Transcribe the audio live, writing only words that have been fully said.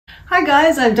Hi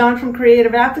guys, I'm Dawn from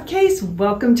Creative Appliques.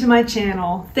 Welcome to my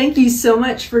channel. Thank you so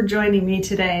much for joining me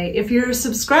today. If you're a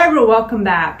subscriber, welcome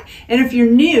back. And if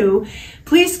you're new,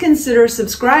 please consider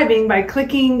subscribing by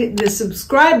clicking the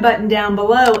subscribe button down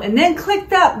below and then click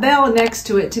that bell next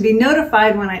to it to be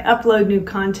notified when I upload new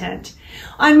content.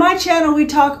 On my channel, we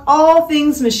talk all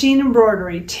things machine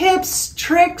embroidery, tips,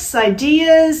 tricks,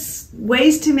 ideas,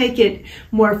 ways to make it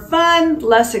more fun,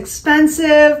 less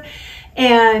expensive,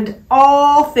 and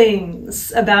all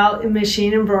things about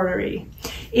machine embroidery.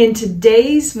 In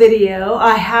today's video,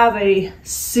 I have a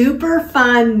super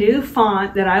fun new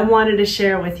font that I wanted to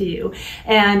share with you,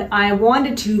 and I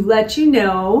wanted to let you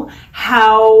know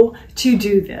how to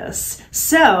do this.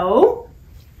 So,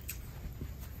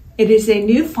 it is a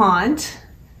new font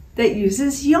that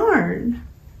uses yarn.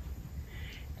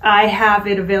 I have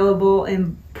it available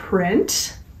in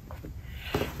print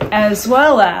as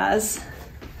well as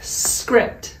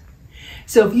script.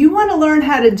 So if you want to learn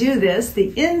how to do this,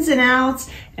 the ins and outs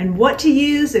and what to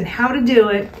use and how to do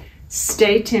it,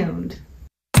 stay tuned.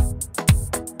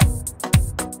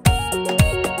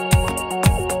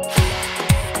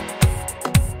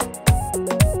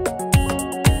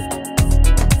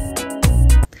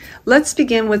 Let's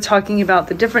begin with talking about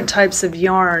the different types of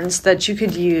yarns that you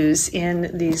could use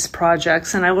in these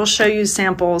projects, and I will show you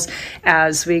samples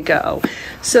as we go.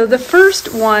 So the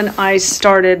first one I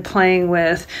started playing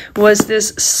with was this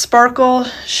sparkle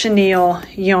chenille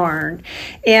yarn.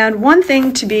 And one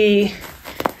thing to be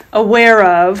aware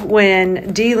of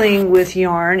when dealing with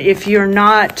yarn, if you're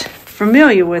not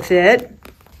familiar with it,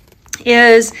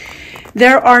 is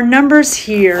there are numbers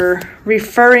here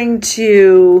referring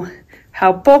to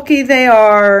how bulky they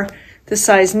are, the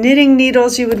size knitting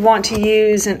needles you would want to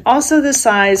use, and also the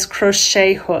size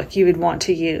crochet hook you would want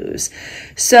to use.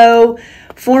 So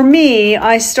for me,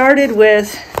 I started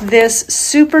with this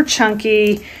super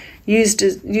chunky,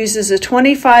 uses a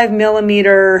 25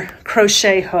 millimeter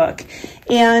crochet hook.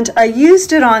 And I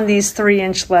used it on these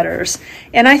 3-inch letters.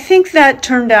 And I think that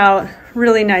turned out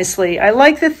really nicely. I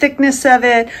like the thickness of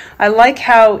it. I like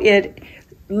how it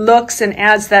looks and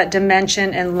adds that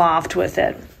dimension and loft with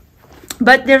it.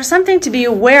 But there's something to be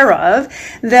aware of,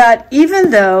 that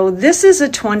even though this is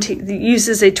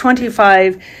uses a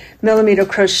 25 millimeter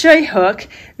crochet hook,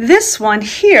 this one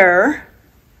here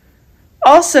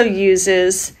also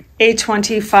uses a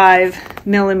 25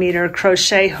 millimeter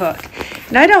crochet hook.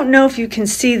 And I don't know if you can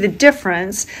see the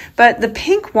difference, but the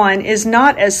pink one is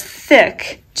not as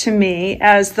thick to me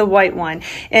as the white one,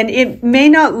 and it may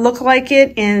not look like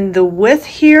it in the width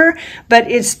here, but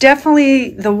it's definitely,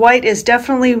 the white is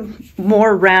definitely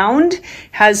more round,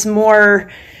 has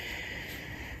more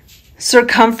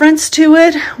circumference to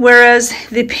it, whereas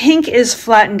the pink is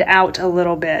flattened out a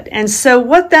little bit. And so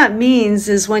what that means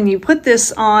is when you put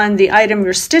this on the item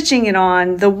you're stitching it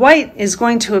on, the white is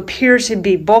going to appear to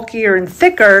be bulkier and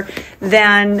thicker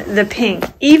than the pink,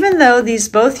 even though these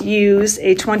both use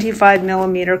a 25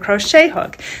 millimeter crochet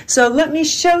hook. So let me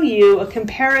show you a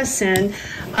comparison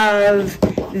of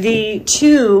the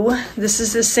two. This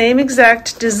is the same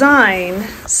exact design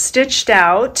stitched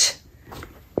out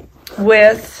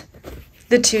with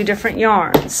the two different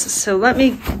yarns. So let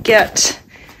me get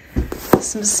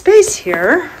some space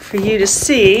here for you to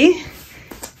see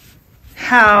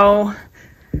how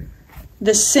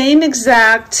the same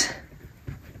exact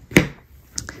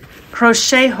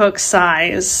crochet hook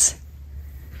size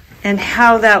and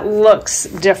how that looks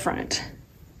different.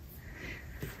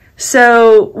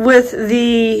 So with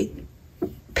the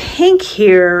pink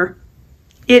here,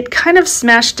 it kind of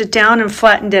smashed it down and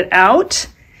flattened it out.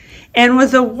 And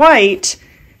with the white,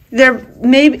 there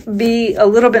may be a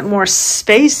little bit more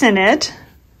space in it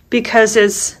because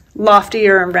it's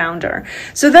loftier and rounder.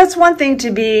 So that's one thing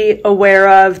to be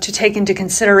aware of, to take into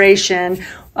consideration.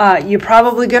 You're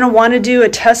probably going to want to do a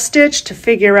test stitch to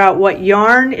figure out what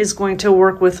yarn is going to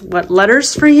work with what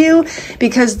letters for you,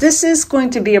 because this is going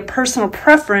to be a personal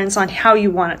preference on how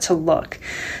you want it to look.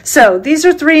 So these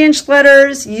are 3-inch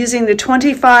letters using the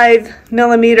 25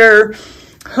 millimeter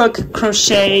hook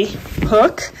crochet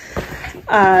hook.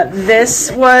 This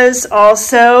was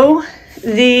also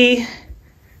the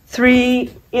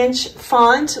 3-inch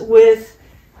font with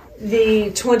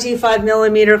the 25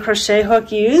 millimeter crochet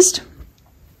hook used.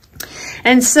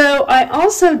 And so I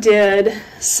also did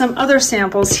some other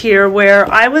samples here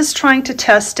where I was trying to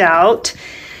test out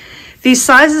the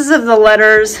sizes of the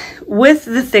letters with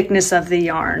the thickness of the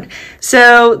yarn.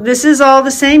 So this is all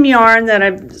the same yarn that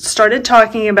I started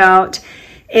talking about.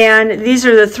 And these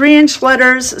are the 3-inch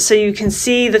letters, so you can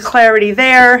see the clarity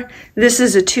there. This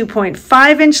is a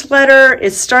 2.5-inch letter.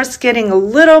 It starts getting a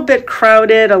little bit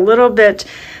crowded, a little bit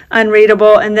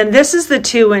unreadable. And then this is the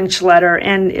 2-inch letter,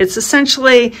 and it's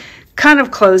essentially kind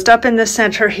of closed up in the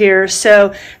center here.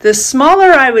 So the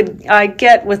smaller I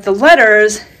get with the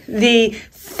letters, the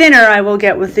thinner I will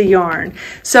get with the yarn.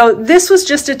 So this was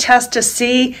just a test to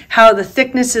see how the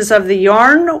thicknesses of the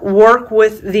yarn work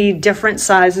with the different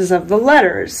sizes of the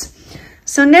letters.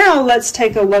 So now let's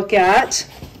take a look at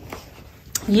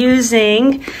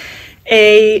using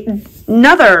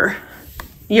another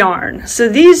yarn. So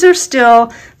these are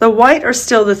still, the white are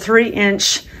still the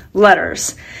 3-inch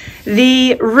letters.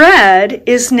 The red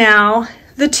is now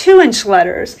the 2-inch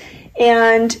letters.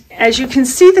 And as you can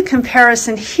see the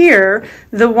comparison here,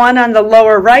 the one on the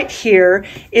lower right here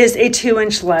is a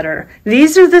 2-inch letter.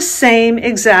 These are the same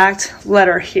exact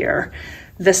letter here,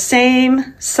 the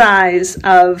same size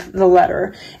of the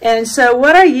letter. And so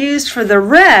what I used for the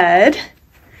red,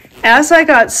 as I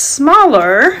got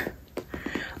smaller,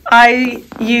 I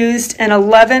used an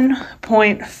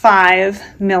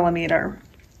 11.5 millimeter.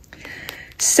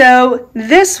 So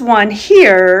this one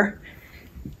here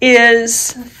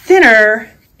is thinner,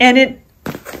 and it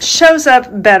shows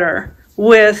up better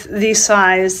with the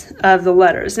size of the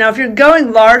letters. Now, if you're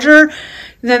going larger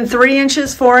than 3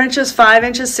 inches, 4 inches, 5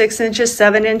 inches, 6 inches,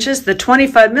 7 inches, the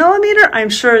 25 millimeter, I'm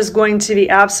sure is going to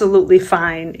be absolutely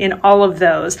fine in all of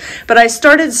those. But I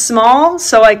started small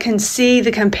so I can see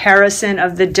the comparison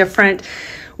of the different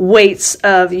weights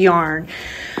of yarn.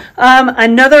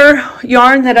 Another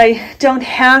yarn that I don't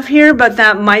have here, but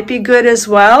that might be good as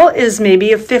well, is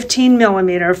maybe a 15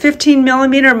 millimeter. 15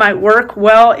 millimeter might work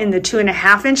well in the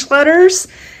 2.5-inch letters,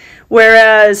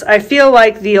 whereas I feel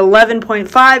like the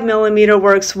 11.5 millimeter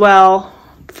works well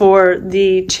for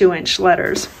the 2-inch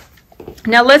letters.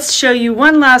 Now let's show you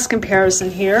one last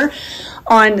comparison here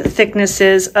on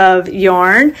thicknesses of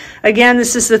yarn. Again,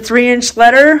 this is the 3-inch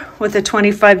letter with a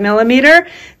 25 millimeter.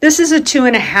 This is a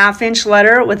 2.5-inch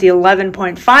letter with the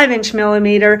 11.5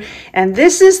 millimeter, and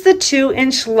this is the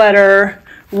 2-inch letter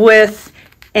with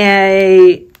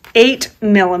a 8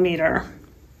 millimeter.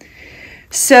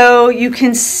 So you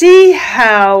can see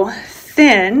how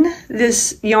thin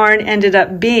this yarn ended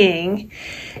up being,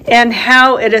 and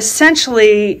how it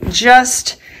essentially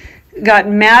just got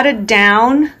matted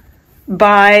down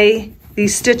by the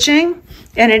stitching,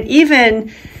 and it even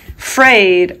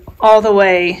frayed all the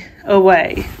way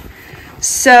away.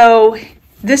 So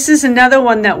this is another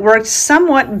one that worked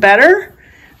somewhat better,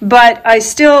 but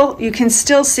you can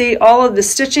still see all of the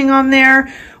stitching on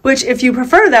there, which if you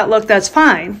prefer that look, that's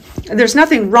fine. There's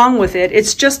nothing wrong with it.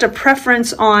 It's just a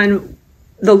preference on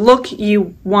the look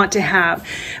you want to have.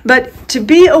 But to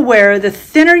be aware, the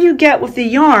thinner you get with the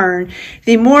yarn,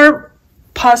 the more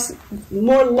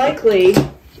likely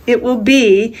it will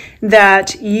be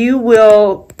that you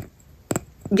will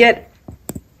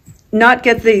not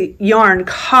get the yarn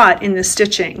caught in the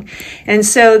stitching. And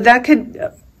so that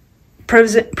could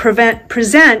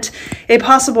present a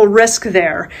possible risk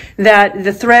there, that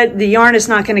the yarn is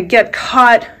not going to get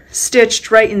caught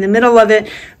stitched right in the middle of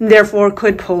it, and therefore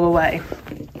could pull away.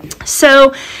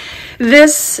 So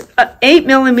this 8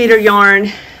 millimeter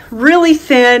yarn, really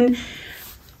thin,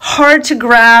 hard to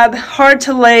grab, hard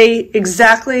to lay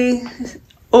exactly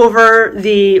over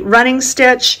the running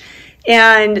stitch,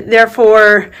 and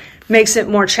therefore makes it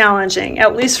more challenging,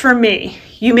 at least for me.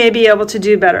 You may be able to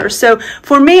do better. So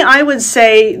for me, I would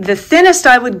say the thinnest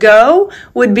I would go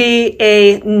would be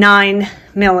a 9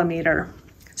 millimeter.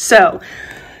 So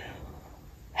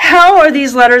how are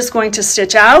these letters going to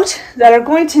stitch out that are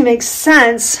going to make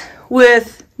sense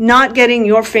with not getting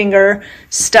your finger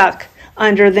stuck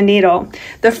under the needle?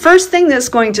 The first thing that's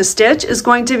going to stitch is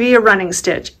going to be a running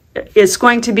stitch. It's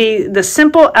going to be the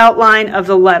simple outline of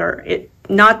the letter.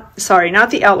 Not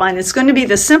the outline. It's going to be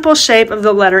the simple shape of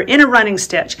the letter in a running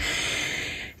stitch.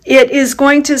 It is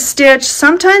going to stitch,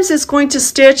 sometimes it's going to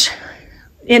stitch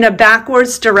in a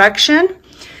backwards direction.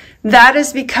 That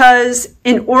is because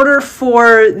in order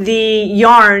for the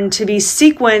yarn to be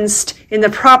sequenced in the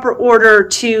proper order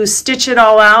to stitch it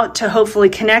all out, to hopefully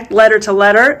connect letter to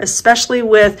letter, especially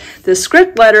with the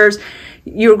script letters,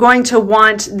 you're going to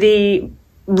want the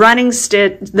running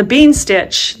stitch, the bean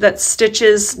stitch that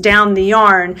stitches down the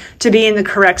yarn, to be in the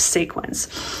correct sequence.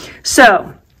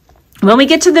 So when we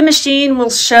get to the machine, we'll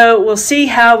see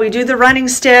how we do the running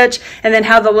stitch, and then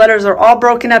how the letters are all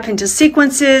broken up into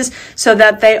sequences so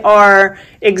that they are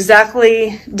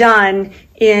exactly done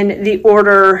in the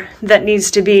order that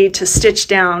needs to be to stitch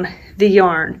down the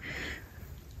yarn.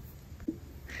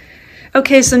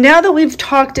 Okay, so now that we've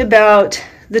talked about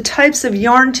the types of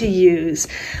yarn to use,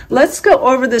 let's go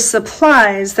over the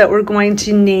supplies that we're going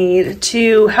to need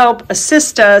to help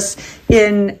assist us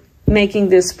in making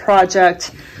this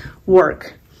project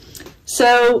work.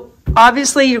 So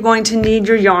obviously you're going to need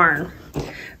your yarn.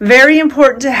 Very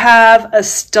important to have a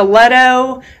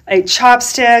stiletto, a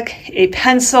chopstick, a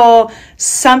pencil,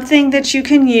 something that you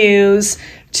can use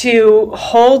to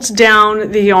hold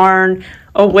down the yarn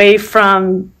away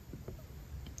from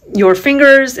your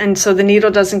fingers, and so the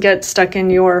needle doesn't get stuck in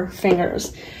your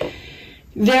fingers.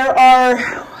 There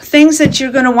are things that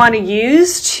you're going to want to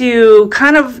use to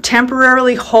kind of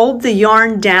temporarily hold the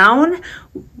yarn down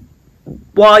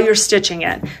while you're stitching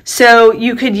it. So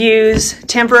you could use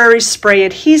temporary spray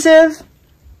adhesive.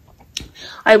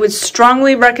 I would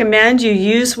strongly recommend you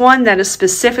use one that is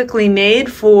specifically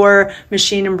made for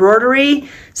machine embroidery.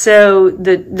 So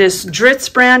this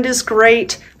Dritz brand is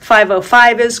great.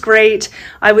 505 is great.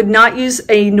 I would not use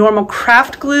a normal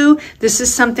craft glue. This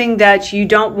is something that you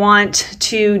don't want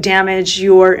to damage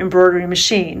your embroidery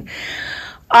machine.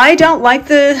 I don't like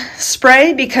the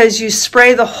spray because you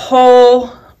spray the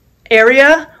whole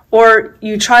area, or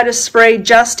you try to spray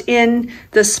just in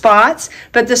the spots,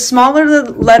 but the smaller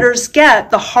the letters get,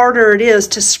 the harder it is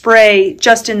to spray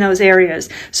just in those areas.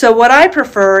 So what I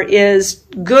prefer is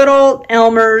good old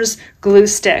Elmer's glue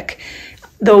stick.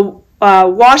 The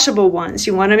washable ones,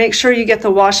 you want to make sure you get the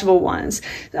washable ones.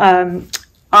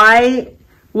 I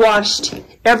washed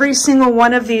every single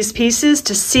one of these pieces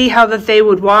to see how that they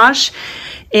would wash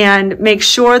and make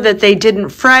sure that they didn't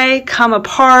fray, come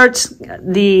apart,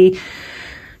 the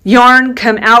yarn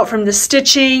come out from the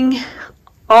stitching,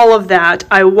 all of that.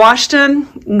 I washed them,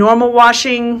 normal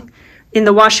washing in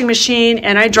the washing machine,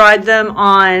 and I dried them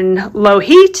on low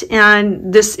heat,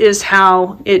 and this is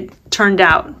how it turned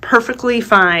out. Perfectly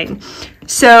fine.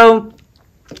 So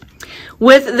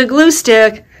with the glue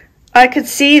stick, I could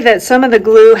see that some of the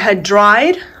glue had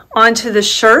dried onto the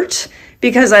shirt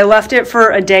because I left it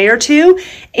for a day or two,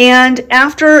 and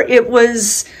after it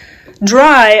was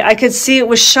dry, I could see it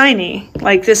was shiny.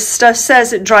 Like this stuff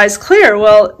says it dries clear.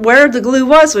 Well, where the glue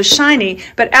was shiny,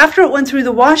 but after it went through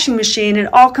the washing machine,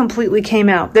 it all completely came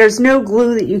out. There's no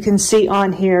glue that you can see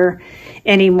on here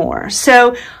anymore.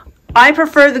 So I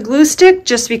prefer the glue stick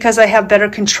just because I have better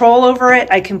control over it.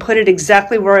 I can put it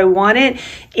exactly where I want it,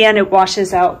 and it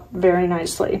washes out very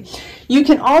nicely. You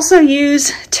can also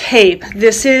use tape.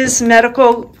 This is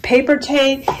medical paper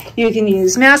tape. You can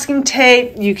use masking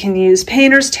tape. You can use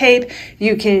painter's tape.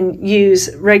 You can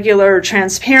use regular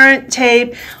transparent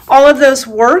tape. All of those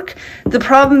work. The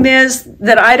problem is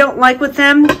that I don't like with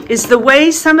them is the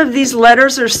way some of these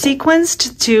letters are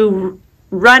sequenced to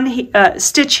run,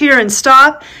 stitch here and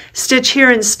stop, stitch here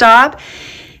and stop.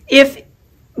 If,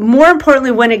 more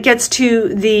importantly, when it gets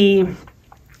to the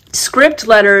script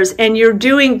letters and you're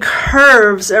doing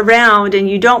curves around and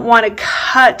you don't want to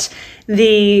cut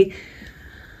the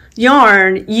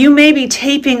yarn, you may be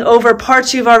taping over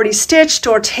parts you've already stitched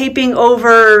or taping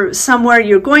over somewhere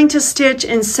you're going to stitch,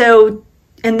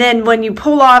 and then when you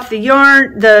pull off the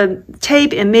yarn, the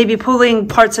tape, and maybe pulling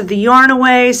parts of the yarn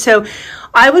away. So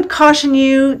I would caution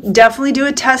you, definitely do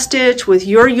a test stitch with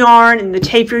your yarn and the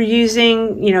tape you're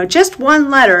using, you know, just one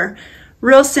letter,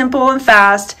 real simple and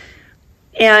fast.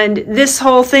 And this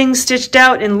whole thing stitched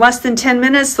out in less than 10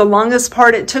 minutes. The longest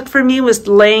part it took for me was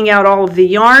laying out all of the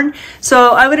yarn.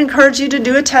 So I would encourage you to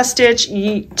do a test stitch.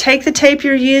 You take the tape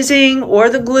you're using or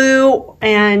the glue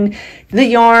and the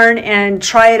yarn and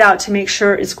try it out to make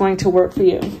sure it's going to work for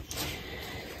you.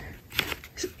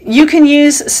 You can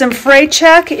use some fray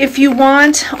check if you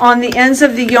want on the ends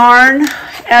of the yarn.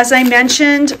 As I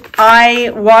mentioned,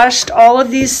 I washed all of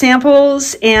these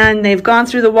samples and they've gone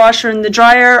through the washer and the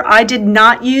dryer. I did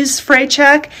not use fray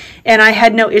check and I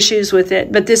had no issues with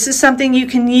it, but this is something you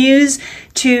can use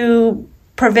to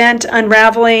prevent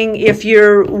unraveling if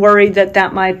you're worried that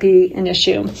that might be an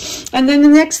issue. And then the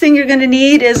next thing you're going to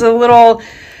need is a little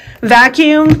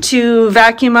vacuum to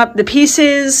vacuum up the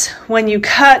pieces when you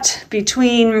cut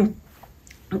between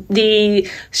the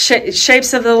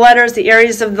shapes of the letters, the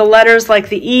areas of the letters like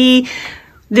the E.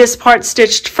 This part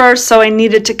stitched first, so I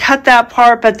needed to cut that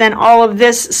part, but then all of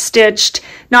this stitched,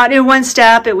 not in one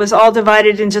step, it was all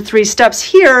divided into 3 steps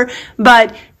here,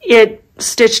 but it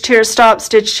stitched here, stop,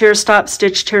 stitched here, stop,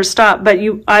 stitched here, stop. But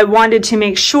I wanted to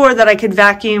make sure that I could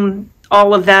vacuum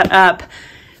all of that up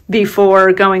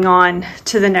before going on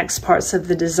to the next parts of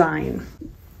the design.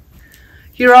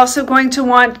 You're also going to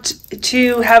want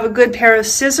to have a good pair of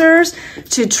scissors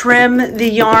to trim the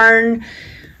yarn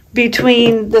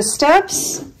between the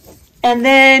steps. And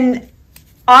then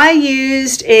I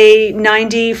used a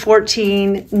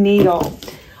 90-14 needle.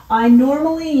 I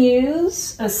normally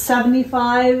use a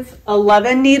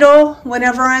 75-11 needle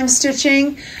whenever I'm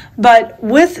stitching, but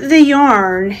with the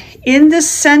yarn in the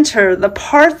center, the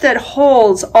part that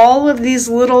holds all of these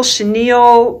little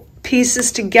chenille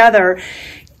pieces together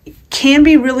can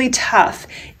be really tough.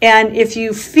 And if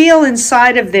you feel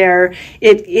inside of there,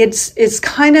 it's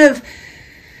kind of,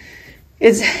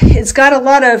 it's got a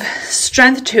lot of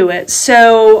strength to it.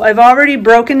 So I've already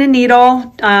broken a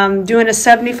needle, doing a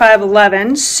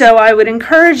 75/11. So I would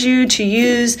encourage you to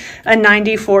use a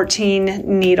 90/14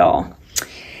 needle.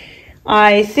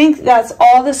 I think that's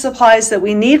all the supplies that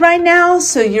we need right now.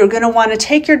 So you're going to want to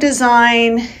take your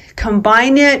design,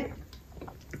 combine it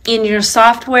in your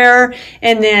software,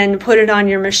 and then put it on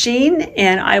your machine.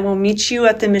 And I will meet you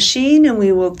at the machine and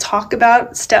we will talk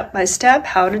about step by step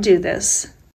how to do this.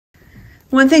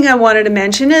 One thing I wanted to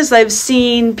mention is I've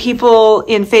seen people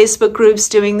in Facebook groups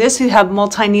doing this who have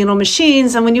multi-needle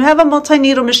machines. And when you have a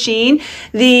multi-needle machine,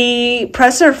 the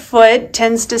presser foot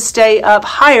tends to stay up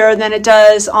higher than it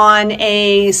does on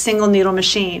a single needle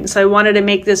machine. So I wanted to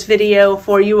make this video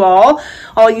for you all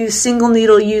you single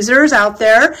needle users out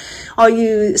there, all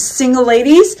you single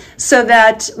ladies, so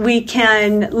that we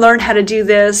can learn how to do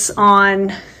this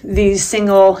on these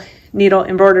single needle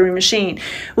embroidery machine.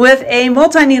 With a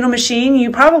multi-needle machine, you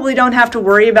probably don't have to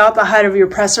worry about the height of your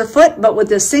presser foot, but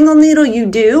with a single needle you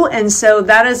do, and so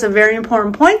that is a very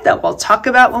important point that we'll talk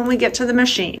about when we get to the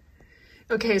machine.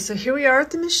 Okay, so here we are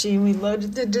at the machine. We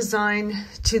loaded the design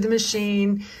to the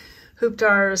machine, hooped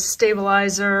our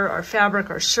stabilizer, our fabric,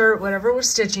 our shirt, whatever we're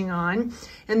stitching on,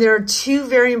 and there are two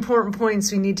very important points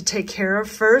we need to take care of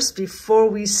first before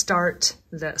we start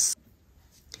this.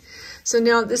 So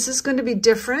now this is going to be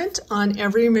different on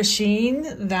every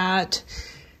machine that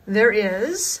there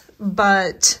is,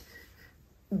 but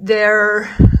the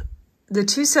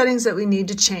two settings that we need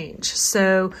to change.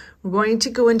 So we're going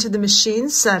to go into the machine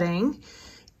setting,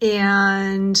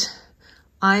 and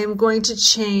I am going to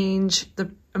change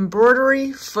the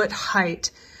embroidery foot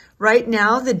height. Right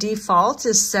now, the default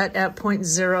is set at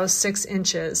 0.06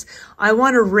 inches. I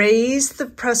want to raise the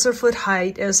presser foot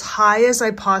height as high as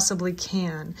I possibly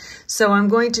can. So I'm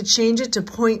going to change it to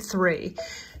 0.3.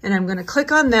 And I'm going to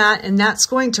click on that, and that's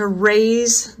going to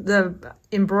raise the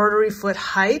embroidery foot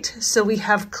height. So we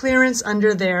have clearance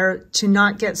under there to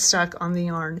not get stuck on the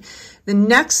yarn.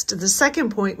 The second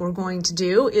point we're going to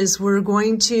do is we're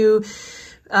going to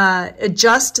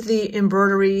adjust the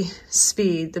embroidery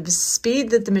speed, the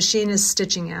speed that the machine is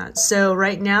stitching at. So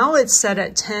right now it's set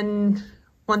at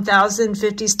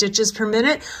 1,050 stitches per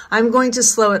minute. I'm going to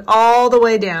slow it all the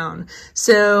way down.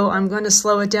 So I'm going to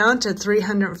slow it down to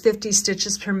 350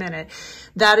 stitches per minute.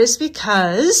 That is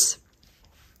because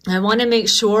I want to make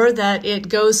sure that it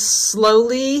goes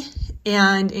slowly,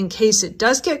 and in case it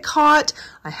does get caught,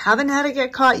 I haven't had it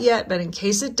get caught yet, but in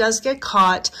case it does get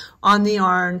caught on the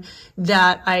yarn,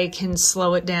 that I can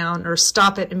slow it down or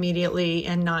stop it immediately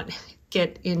and not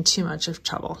get in too much of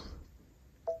trouble.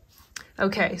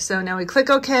 Okay, so now we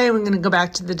click OK, and we're going to go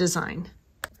back to the design.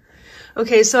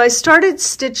 Okay, so I started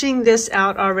stitching this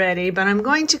out already, but I'm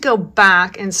going to go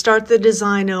back and start the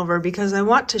design over because I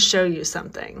want to show you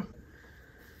something.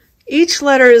 Each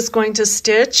letter is going to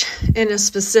stitch in a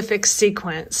specific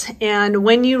sequence, and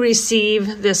when you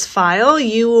receive this file,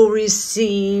 you will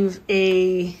receive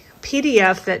a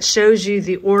PDF that shows you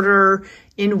the order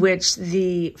in which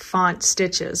the font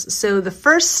stitches. So the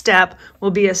first step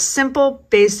will be a simple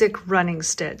basic running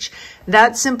stitch.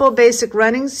 That simple basic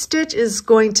running stitch is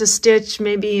going to stitch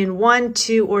maybe in 1,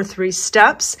 2, or 3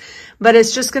 steps, but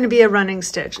it's just going to be a running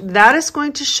stitch. That is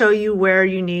going to show you where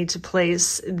you need to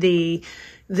place the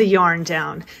yarn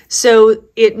down. So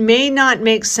it may not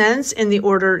make sense in the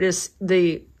order it is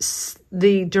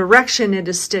the direction it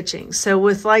is stitching. So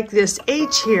with like this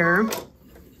H here,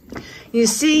 you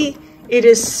see it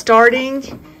is starting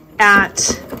at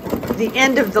the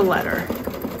end of the letter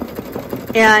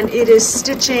and it is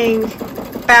stitching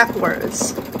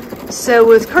backwards. So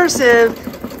with cursive,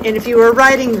 and if you were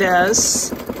writing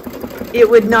this, it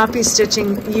would not be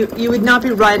stitching, you would not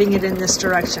be writing it in this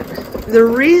direction. The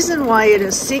reason why it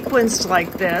is sequenced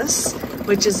like this,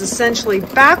 which is essentially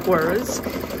backwards,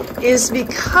 is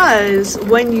because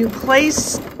when you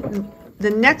place, the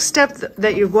next step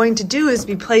that you're going to do is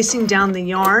be placing down the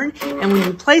yarn, and when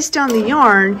you place down the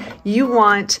yarn, you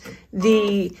want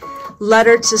the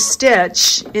letter to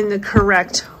stitch in the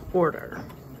correct order.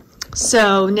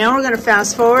 So now we're going to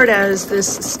fast forward as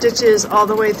this stitches all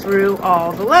the way through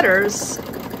all the letters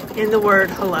in the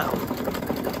word hello.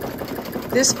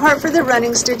 This part for the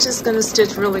running stitch is going to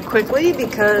stitch really quickly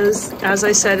because, as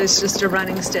I said, it's just a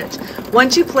running stitch.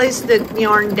 Once you place the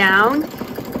yarn down,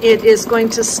 it is going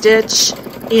to stitch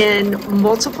in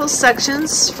multiple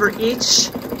sections for each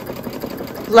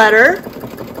letter,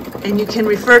 and you can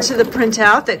refer to the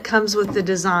printout that comes with the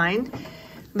design.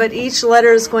 but each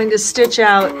letter is going to stitch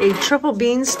out a triple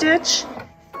bean stitch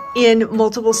in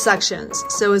multiple sections.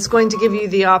 So it's going to give you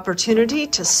the opportunity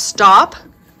to stop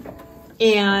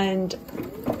and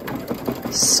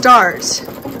start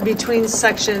between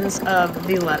sections of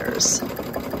the letters.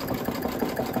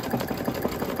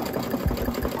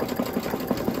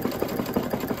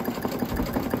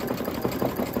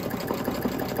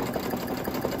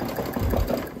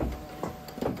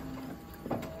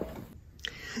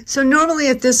 So normally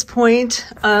at this point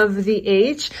of the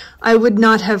H, I would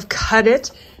not have cut it,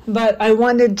 but I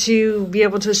wanted to be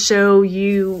able to show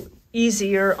you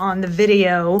easier on the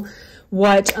video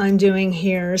what I'm doing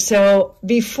here. So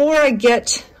before I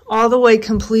get all the way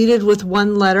completed with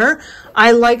one letter,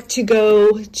 I like to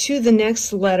go to the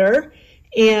next letter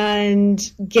and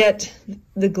get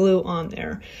the glue on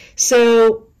there.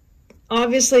 So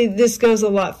obviously this goes a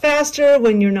lot faster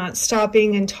when you're not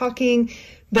stopping and talking.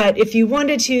 But if you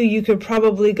wanted to, you could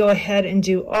probably go ahead and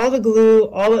do all the glue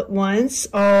all at once,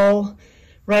 all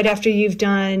right after you've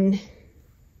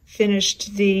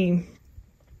finished the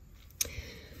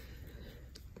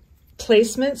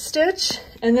placement stitch.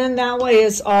 And then that way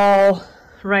it's all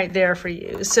right there for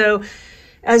you. So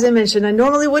as I mentioned, I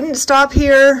normally wouldn't stop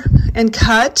here and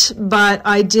cut, but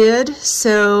I did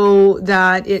so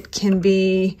that it can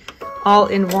be all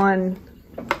in one,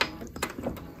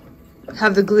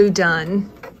 have the glue done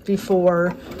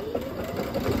before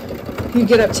you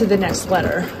get up to the next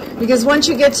letter. Because once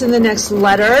you get to the next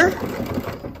letter,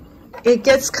 it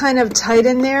gets kind of tight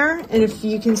in there. And if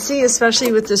you can see,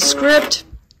 especially with the script,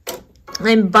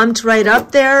 I'm bumped right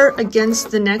up there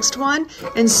against the next one.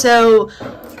 And so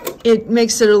it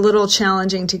makes it a little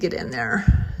challenging to get in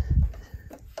there.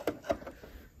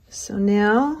 So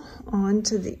now on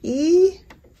to the E.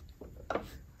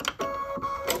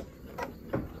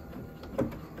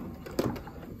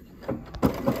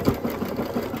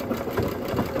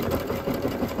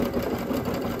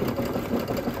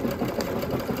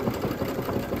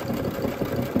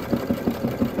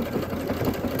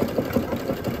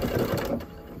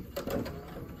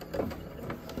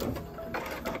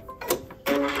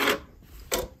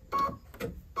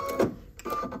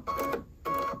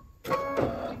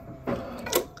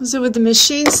 So with the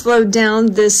machine slowed down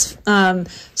this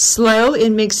slow, it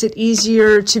makes it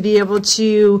easier to be able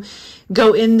to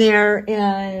go in there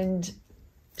and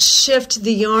shift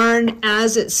the yarn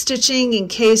as it's stitching in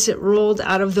case it rolled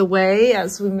out of the way,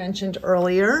 as we mentioned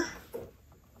earlier.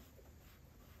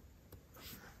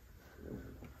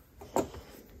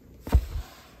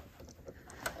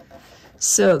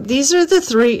 So these are the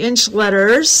 3-inch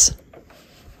letters.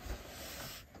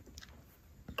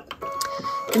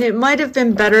 And it might have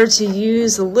been better to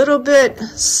use a little bit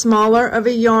smaller of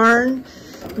a yarn.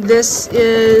 This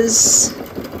is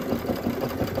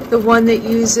the one that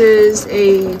uses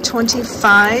a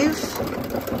 25.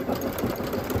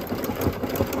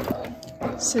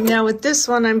 So now with this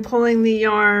one, I'm pulling the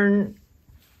yarn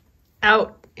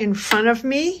out in front of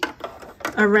me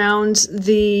around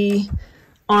the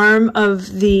arm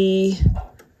of the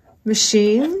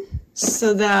machine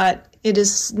so that it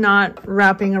is not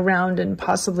wrapping around and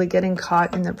possibly getting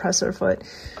caught in the presser foot.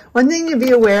 One thing to be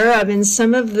aware of, in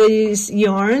some of these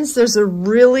yarns, there's a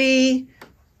really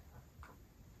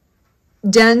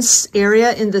dense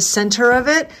area in the center of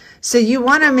it. So you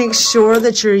want to make sure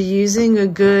that you're using a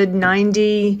good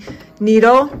 90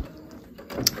 needle,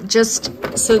 just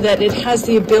so that it has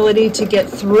the ability to get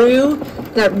through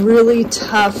that really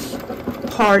tough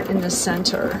part in the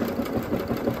center.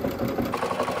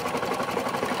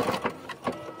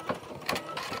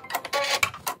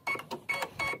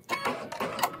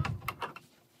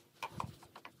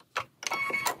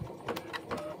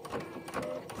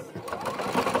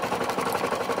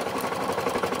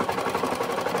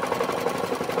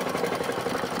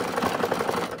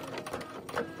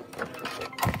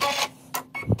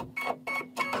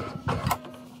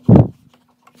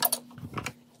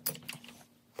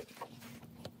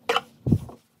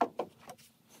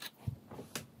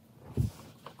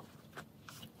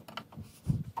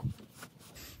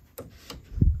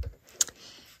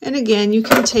 And again, you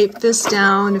can tape this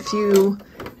down if you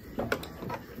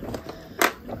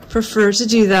prefer to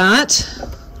do that.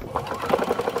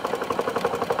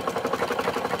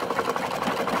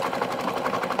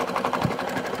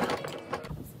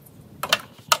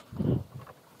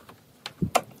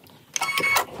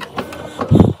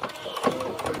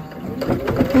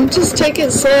 And just take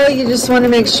it slow. You just want to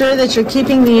make sure that you're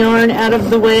keeping the yarn out of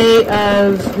the way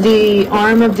of the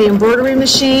arm of the embroidery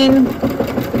machine.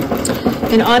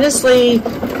 And honestly,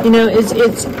 you know,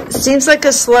 it seems like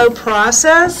a slow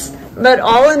process, But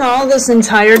all in all, this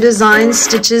entire design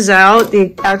stitches out.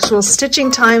 The actual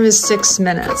stitching time is 6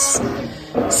 minutes.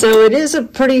 So it is a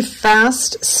pretty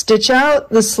fast stitch out.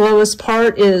 The slowest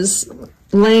part is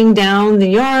laying down the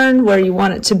yarn where you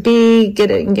want it to be,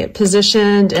 get it and get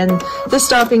positioned, and the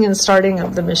stopping and starting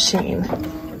of the machine.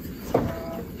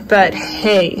 But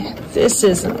hey, this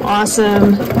is an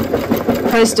awesome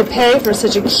price to pay for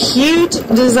such a cute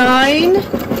design.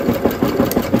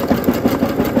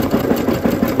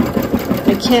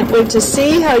 I can't wait to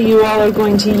see how you all are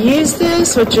going to use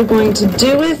this, what you're going to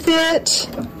do with it.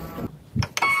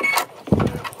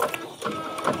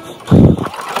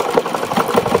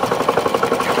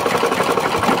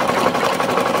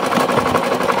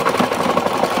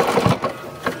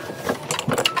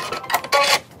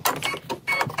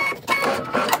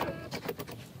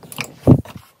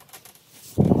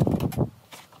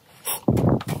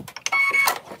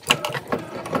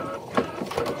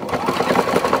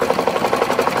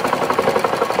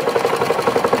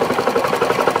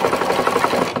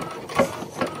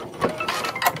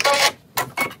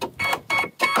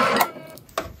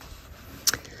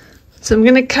 So I'm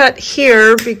going to cut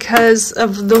here because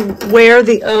of where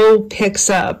the O picks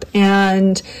up,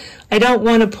 and I don't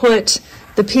want to put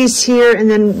the piece here and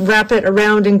then wrap it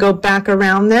around and go back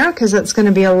around there because that's going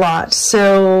to be a lot.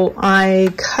 So I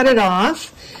cut it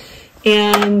off,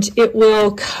 and it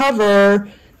will cover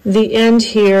the end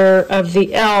here of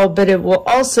the L, but it will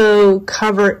also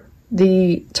cover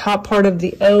the top part of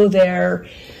the O there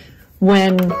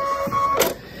when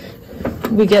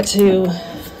we get to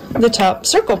the top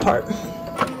circle part.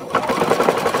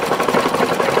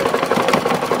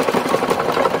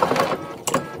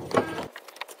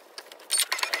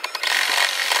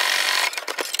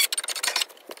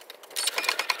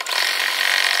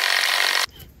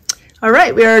 All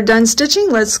right, we are done stitching.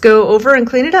 Let's go over and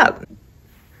clean it up.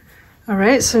 All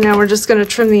right, so now we're just going to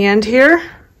trim the end here.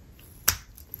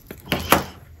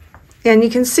 And you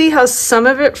can see how some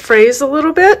of it frays a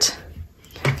little bit.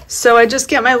 So I just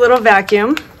get my little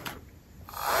vacuum.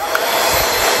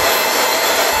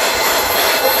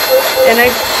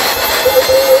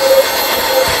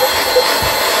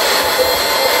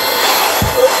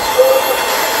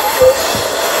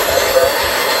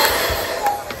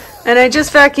 And I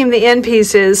just vacuum the end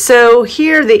pieces. So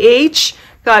here the H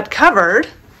got covered,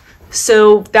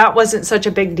 so that wasn't such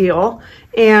a big deal.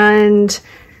 And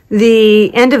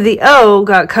the end of the O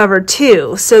got covered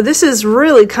too. So this is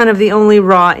really kind of the only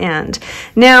raw end.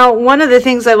 Now, one of the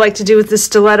things I like to do with the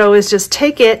stiletto is just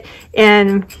take it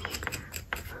and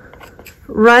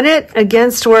run it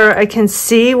against where I can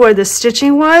see where the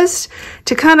stitching was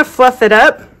to kind of fluff it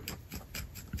up.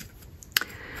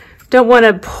 Don't want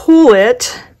to pull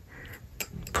it,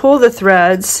 pull the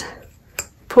threads,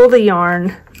 pull the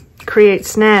yarn, create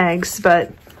snags,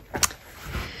 but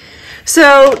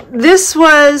so this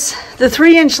was the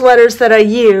 3-inch letters that I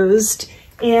used,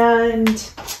 and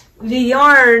the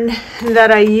yarn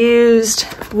that I used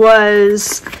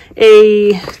was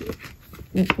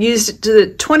used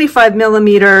the 25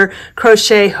 millimeter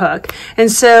crochet hook,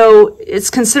 and so it's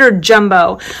considered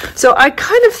jumbo. So I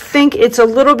kind of think it's a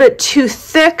little bit too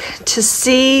thick to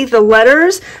see the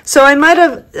letters, so I might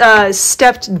have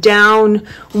stepped down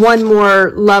one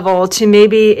more level to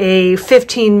maybe a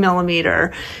 15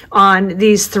 millimeter on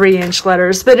these 3-inch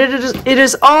letters, but it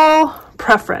is all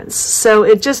preference. So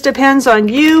it just depends on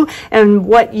you and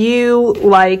what you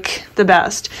like the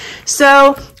best.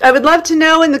 So I would love to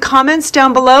know in the comments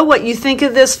down below what you think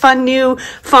of this fun new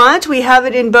font. We have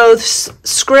it in both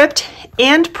script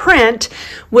and print,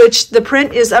 which the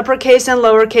print is uppercase and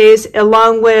lowercase,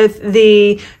 along with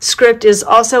the script is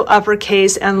also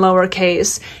uppercase and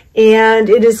lowercase. And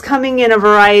it is coming in a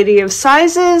variety of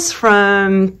sizes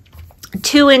from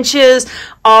 2 inches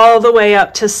all the way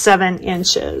up to 7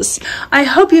 inches. I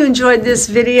hope you enjoyed this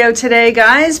video today,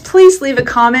 guys. Please leave a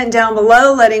comment down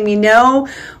below letting me know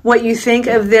what you think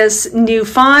of this new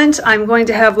font. I'm going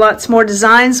to have lots more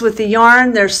designs with the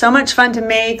yarn. They're so much fun to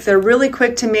make. They're really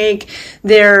quick to make.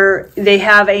 They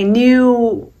have a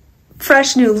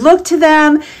fresh new look to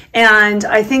them, and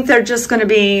I think they're just going to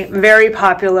be very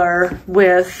popular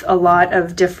with a lot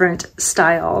of different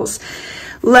styles.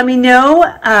 Let me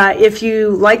know if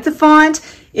you like the font,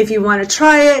 if you want to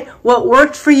try it, what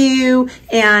worked for you,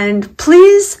 and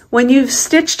please, when you've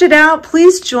stitched it out,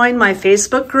 please join my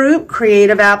Facebook group,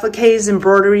 Creative Appliques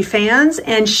Embroidery Fans,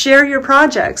 and share your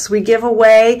projects. We give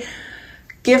away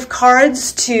gift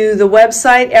cards to the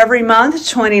website every month,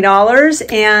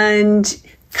 $20, and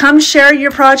come share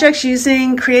your projects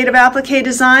using Creative Applique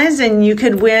Designs, and you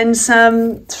could win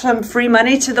some free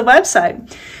money to the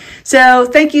website. So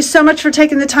thank you so much for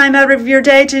taking the time out of your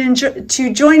day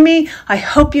to join me. I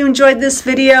hope you enjoyed this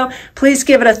video. Please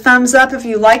give it a thumbs up if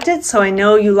you liked it, so I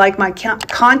know you like my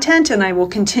content and I will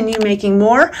continue making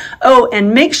more. Oh,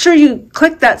 and make sure you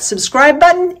click that subscribe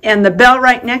button and the bell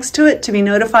right next to it to be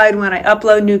notified when I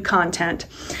upload new content.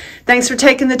 Thanks for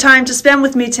taking the time to spend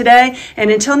with me today, and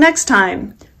until next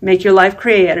time, make your life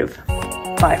creative.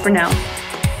 Bye for now.